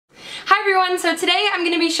everyone, so today I'm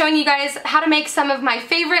going to be showing you guys how to make some of my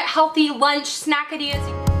favorite healthy lunch snack ideas.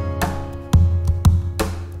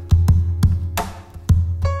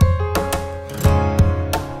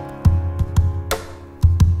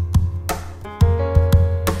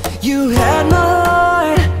 You had my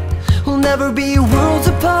heart, we'll never be worlds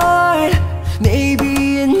apart.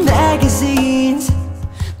 Maybe in magazines,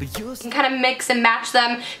 but you can kind of mix and match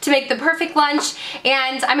them to make the perfect lunch,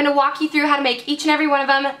 and I'm going to walk you through how to make each and every one of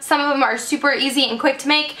them. Some of them are super easy and quick to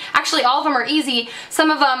make. Actually, all of them are easy. Some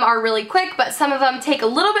of them are really quick, but some of them take a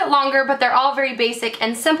little bit longer, but they're all very basic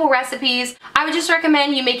and simple recipes. I would just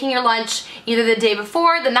recommend you making your lunch either the day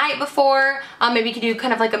before, the night before. Maybe you could do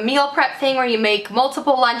kind of like a meal prep thing where you make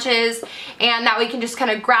multiple lunches, and that way you can just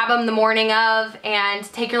kind of grab them the morning of and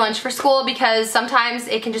take your lunch for school, because sometimes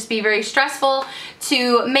it can just be very stressful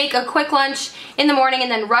to make a quick lunch in the morning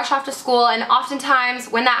and then rush off to school, and oftentimes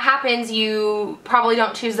when that happens you probably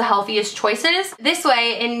don't choose the healthiest choices. This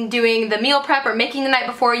way, in doing the meal prep or making the night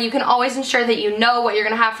before, you can always ensure that you know what you're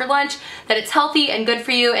gonna have for lunch, that it's healthy and good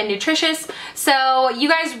for you and nutritious. So you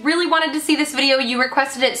guys really wanted to see this video. You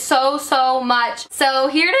requested it so much. So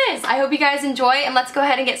here it is. I hope you guys enjoy, and let's go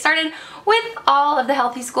ahead and get started with all of the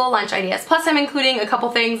healthy school lunch ideas. Plus I'm including a couple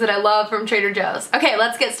things that I love from Trader Joe's. Okay,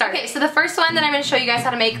 let's get started. Okay, so the first one that I'm gonna show you guys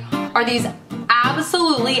how to make are these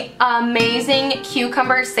absolutely amazing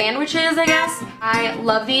cucumber sandwiches, I guess. I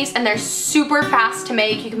love these, and they're super fast to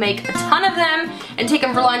make. You can make a ton of them and take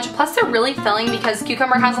them for lunch. Plus they're really filling because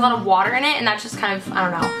cucumber has a lot of water in it, and that just kind of, I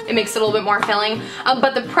don't know, it makes it a little bit more filling.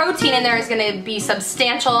 But the protein in there is gonna be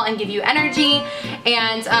substantial and give you energy.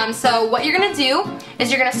 And so what you're gonna do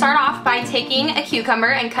is you're gonna start off by taking a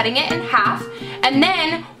cucumber and cutting it in half. And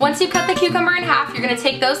then once you cut the cucumber in half, you're gonna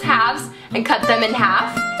take those halves and cut them in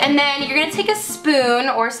half. And then you're gonna take a spoon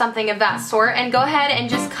or something of that sort and go ahead and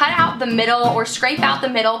just cut out the middle or scrape out the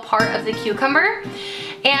middle part of the cucumber.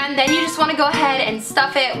 And then you just want to go ahead and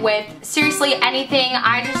stuff it with seriously anything.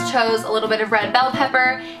 I just chose a little bit of red bell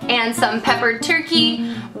pepper and some peppered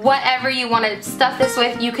turkey. Whatever you want to stuff this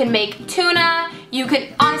with. You can make tuna. You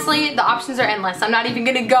can, honestly, the options are endless. I'm not even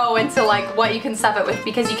going to go into like what you can stuff it with,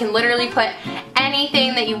 because you can literally put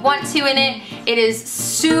anything that you want to in it. It is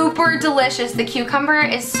super delicious. The cucumber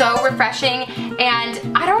is so refreshing,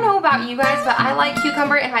 and I don't know about you guys, but I like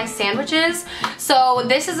cucumber in my sandwiches. So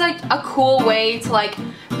this is like a cool way to like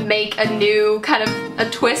make a new kind of a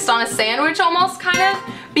twist on a sandwich almost, kind of,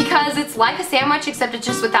 because it's like a sandwich except it's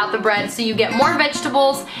just without the bread, so you get more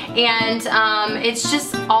vegetables, and it's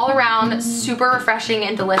just all around super refreshing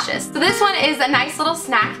and delicious. So this one is a nice little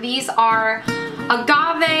snack. These are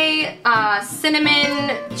agave,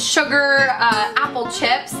 cinnamon, sugar, apple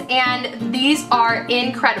chips, and these are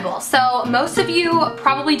incredible. So most of you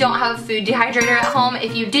probably don't have a food dehydrator at home.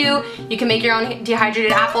 If you do, you can make your own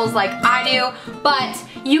dehydrated apples like I do, but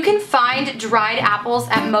you can find dried apples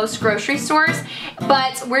at most grocery stores,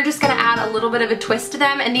 but we're just gonna add a little bit of a twist to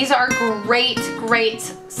them, and these are a great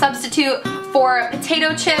substitute for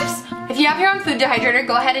potato chips. If you have your own food dehydrator,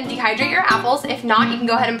 go ahead and dehydrate your apples. If not, you can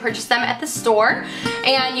go ahead and purchase them at the store,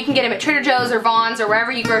 and you can get them at Trader Joe's or Vaughn's or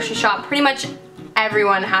wherever you grocery shop. Pretty much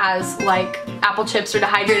everyone has like apple chips or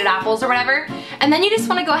dehydrated apples or whatever. And then you just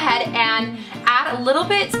want to go ahead and add a little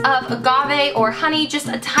bit of agave or honey, just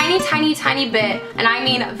a tiny bit, and I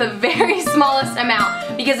mean the very smallest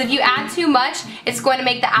amount, because if you add too much, it's going to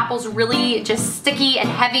make the apples really just sticky and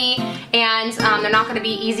heavy, and they're not going to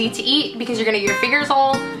be easy to eat because you're going to get your fingers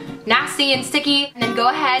all nasty and sticky. And then go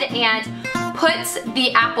ahead and put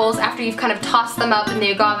the apples, after you've kind of tossed them up in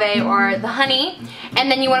the agave or the honey, and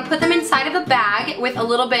then you want to put them inside of a bag with a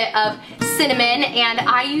little bit of cinnamon, and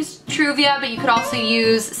I use truvia, but you could also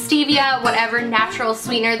use stevia, whatever natural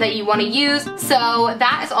sweetener that you want to use. So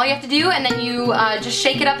that is all you have to do, and then you just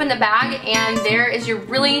shake it up in the bag, and there is your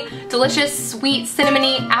really delicious, sweet,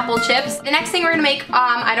 cinnamony apple chips. The next thing we're gonna make,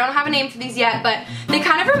 I don't have a name for these yet, but they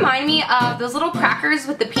kind of remind me of those little crackers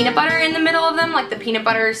with the peanut butter in the middle of them, like the peanut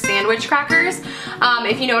butter sandwich crackers,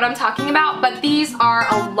 if you know what I'm talking about. But these are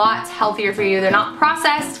a lot healthier for you. They're not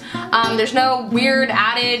processed. There's no weird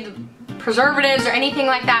added preservatives or anything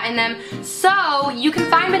like that in them. So you can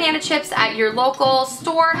find banana chips at your local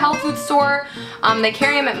store, health food store. They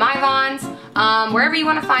carry them at my Vaughn's, wherever you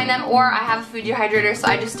want to find them, or I have a food dehydrator, so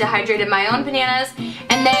I just dehydrated my own bananas.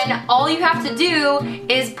 And then all you have to do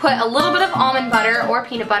is put a little bit of almond butter or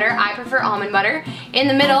peanut butter, I prefer almond butter, in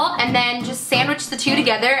the middle, and then just sandwich the two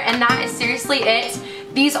together, and that is seriously it.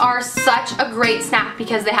 These are such a great snack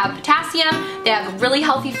because they have potassium, they have really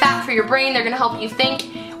healthy fat for your brain, they're gonna help you think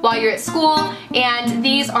while you're at school, and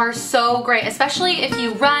these are so great, especially if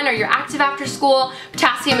you run or you're active after school.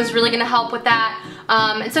 Potassium is really gonna help with that.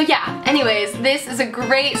 And so yeah, anyways, this is a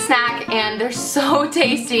great snack and they're so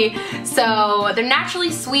tasty. So they're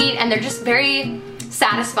naturally sweet and they're just very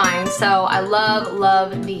satisfying. So I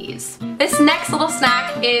love these. This next little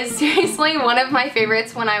snack is seriously one of my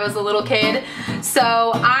favorites when I was a little kid.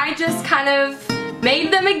 So I just kind of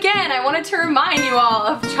made them again. I wanted to remind you all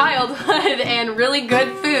of childhood and really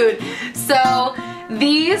good food. So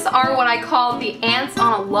these are what I call the ants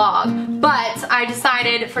on a log, but I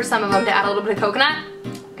decided for some of them to add a little bit of coconut.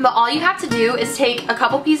 But all you have to do is take a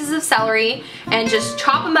couple pieces of celery and just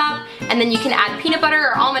chop them up, and then you can add peanut butter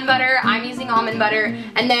or almond butter. I'm using almond butter.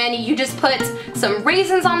 And then you just put some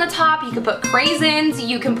raisins on the top. You can put raisins,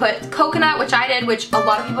 you can put coconut, which I did, which a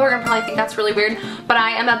lot of people are gonna probably think that's really weird, but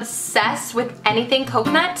I am obsessed with anything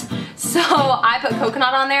coconut. So I put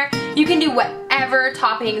coconut on there. You can do whatever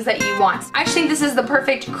toppings that you want. I just think this is the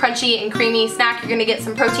perfect crunchy and creamy snack. You're gonna get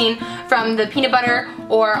some protein from the peanut butter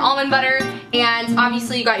or almond butter, and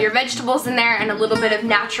obviously you got your vegetables in there and a little bit of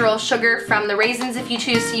natural sugar from the raisins if you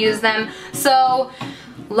choose to use them. So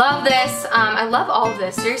love this. I love all of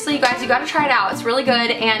this. Seriously, you guys, you gotta try it out. It's really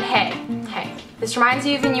good. And hey, this reminds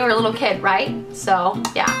you of when you were a little kid, right? So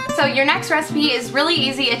yeah. So your next recipe is really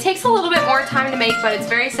easy. It takes a little bit more time to make, but it's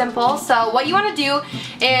very simple. So what you want to do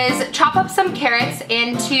is chop up some carrots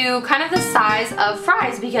into kind of the size of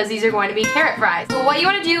fries, because these are going to be carrot fries. So what you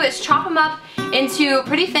want to do is chop them up into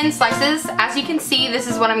pretty thin slices. As you can see, this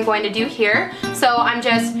is what I'm going to do here. So I'm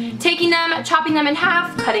just taking them, chopping them in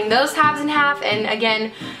half, cutting those halves in half, and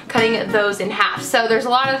again, cutting those in half. So there's a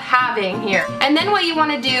lot of halving here. And then what you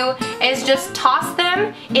want to do is just toss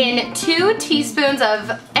them in 2 teaspoons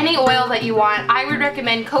of any oil that you want. I would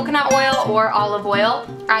recommend coconut oil or olive oil.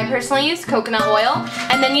 I personally use coconut oil.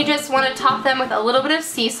 And then you just want to top them with a little bit of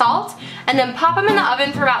sea salt, and then pop them in the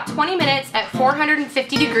oven for about 20 minutes at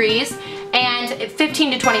 450 degrees. And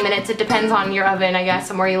 15 to 20 minutes, it depends on your oven, I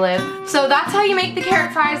guess, and where you live. So that's how you make the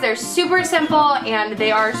carrot fries. They're super simple and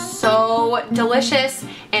they are so delicious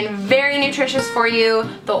and very nutritious for you.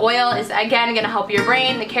 The oil is, again, gonna help your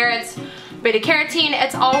brain. The carrots, beta carotene,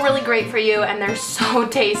 it's all really great for you and they're so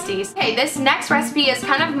tasty. Okay, this next recipe is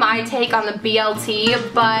kind of my take on the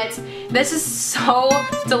BLT, but this is so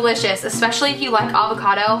delicious, especially if you like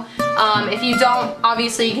avocado. If you don't,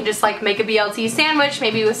 obviously you can just like make a BLT sandwich,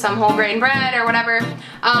 maybe with some whole grain bread or whatever.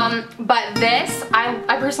 But this,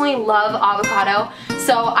 I personally love avocado.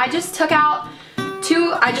 So I just took out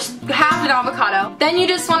I just halved an avocado. Then you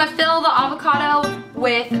just want to fill the avocado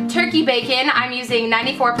with turkey bacon. I'm using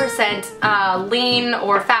 94% lean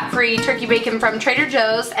or fat-free turkey bacon from Trader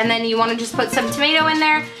Joe's, and then you want to just put some tomato in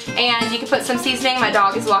there, and you can put some seasoning. My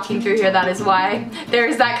dog is walking through here, that is why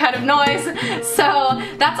there's that kind of noise. So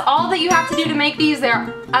that's all that you have to do to make these.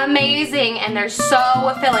 They're amazing and they're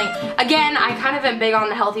so filling. Again, I kind of am big on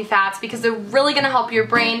the healthy fats because they're really going to help your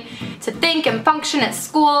brain to think and function at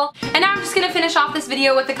school. And now I'm just going to finish off this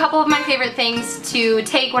video with a couple of my favorite things to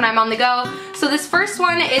take when I'm on the go. So this first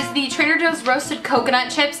one is the Trader Joe's roasted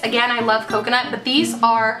coconut chips. Again, I love coconut, but these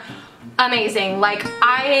are amazing. Like,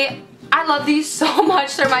 I love these so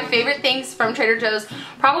much. They're my favorite things from Trader Joe's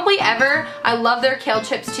probably ever. I love their kale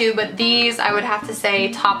chips too, but these, I would have to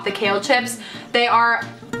say, top the kale chips. They are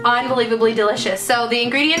unbelievably delicious. So the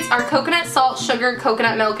ingredients are coconut, salt, sugar,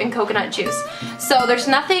 coconut milk, and coconut juice. So there's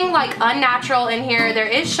nothing like unnatural in here. There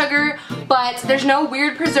is sugar, but there's no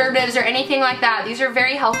weird preservatives or anything like that. These are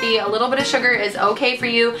very healthy. A little bit of sugar is okay for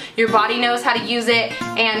you. Your body knows how to use it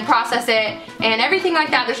and process it and everything like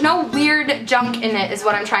that. There's no weird junk in it is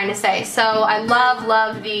what I'm trying to say. So I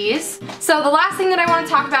love these. So the last thing that I want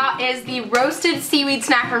to talk about is the roasted seaweed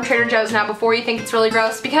snack from Trader Joe's. Now, before you think it's really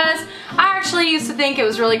gross, because I actually used to think it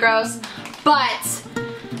was really gross, but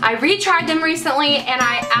I retried them recently and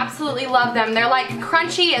I absolutely love them. They're like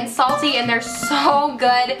crunchy and salty and they're so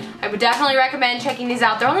good. I would definitely recommend checking these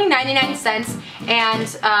out. They're only 99 cents and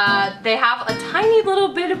they have a tiny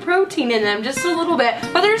little bit of protein in them, just a little bit,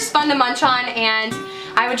 but they're just fun to munch on, and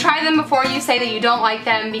I would try them before you say that you don't like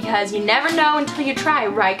them, because you never know until you try,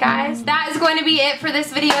 right guys? That is going to be it for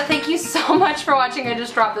this video. Thank you so much for watching. I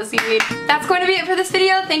just dropped the seaweed. That's going to be it for this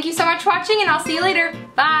video. Thank you so much for watching and I'll see you later.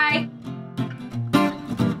 Bye!